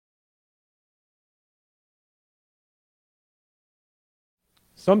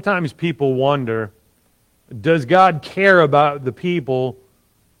Sometimes people wonder, does God care about the people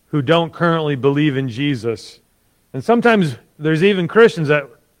who don't currently believe in Jesus? And sometimes there's even Christians that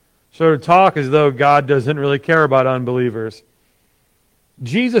sort of talk as though God doesn't really care about unbelievers.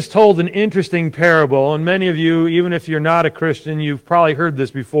 Jesus told an interesting parable, and many of you, even if you're not a Christian, you've probably heard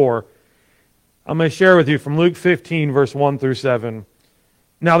this before. I'm going to share with you from Luke 15, verse 1 through 7.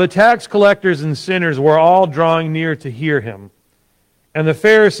 Now the tax collectors and sinners were all drawing near to hear him. And the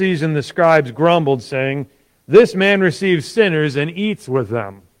Pharisees and the scribes grumbled, saying, "This man receives sinners and eats with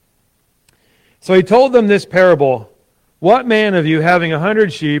them." So he told them this parable. "What man of you, having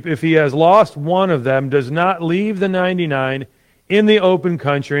 100 sheep, if he has lost one of them, does not leave the 99 in the open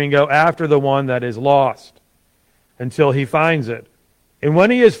country and go after the one that is lost until he finds it? And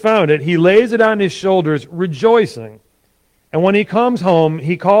when he has found it, he lays it on his shoulders, rejoicing. And when he comes home,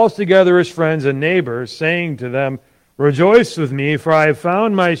 he calls together his friends and neighbors, saying to them, 'Rejoice with me, for I have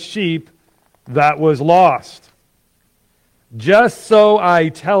found my sheep that was lost.' Just so I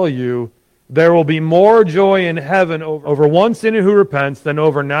tell you, there will be more joy in heaven over one sinner who repents than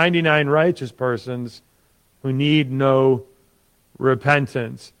over 99 righteous persons who need no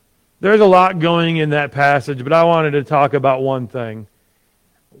repentance." There's a lot going in that passage, but I wanted to talk about one thing.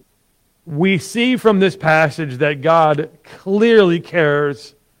 We see from this passage that God clearly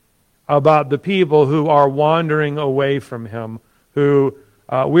cares about the people who are wandering away from Him, who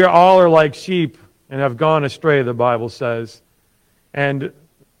we all are like sheep and have gone astray, the Bible says. And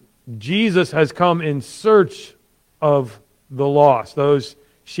Jesus has come in search of the lost, those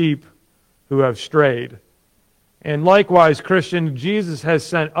sheep who have strayed. And likewise, Christian, Jesus has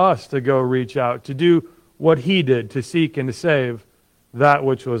sent us to go reach out, to do what He did, to seek and to save that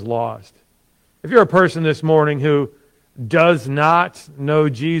which was lost. If you're a person this morning who does not know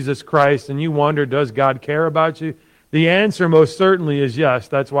Jesus Christ and you wonder, does God care about you? The answer most certainly is yes.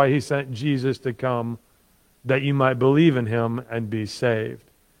 That's why He sent Jesus to come, that you might believe in Him and be saved.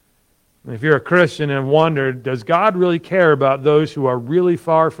 And if you're a Christian and wondered, does God really care about those who are really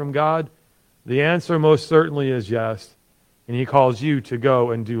far from God? The answer most certainly is yes. And He calls you to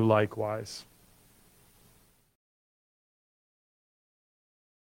go and do likewise.